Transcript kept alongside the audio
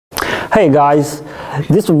Hey guys,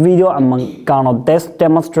 this video I'm gonna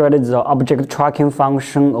demonstrate the object tracking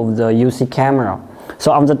function of the Yoosee camera.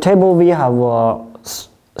 So on the table we have a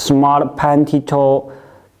smart pan-tilt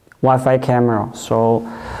Wi-Fi camera. So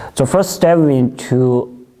the first step we need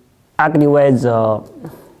to activate the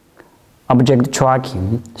object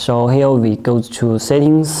tracking. So here we go to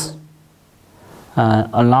settings,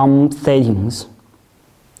 alarm settings,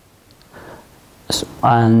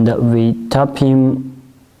 and we tap in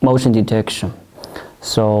motion detection.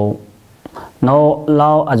 So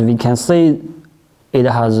now as we can see, it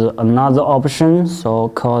has another option, so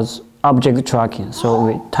called object tracking. So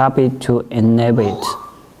we tap it to enable it.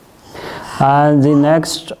 And the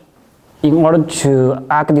next, in order to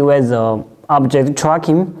activate the object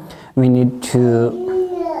tracking, we need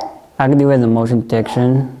to activate the motion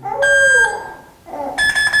detection.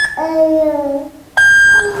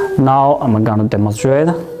 Now I'm gonna demonstrate.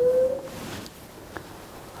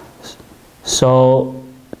 So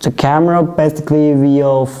the camera basically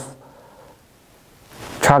will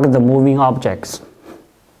track the moving objects.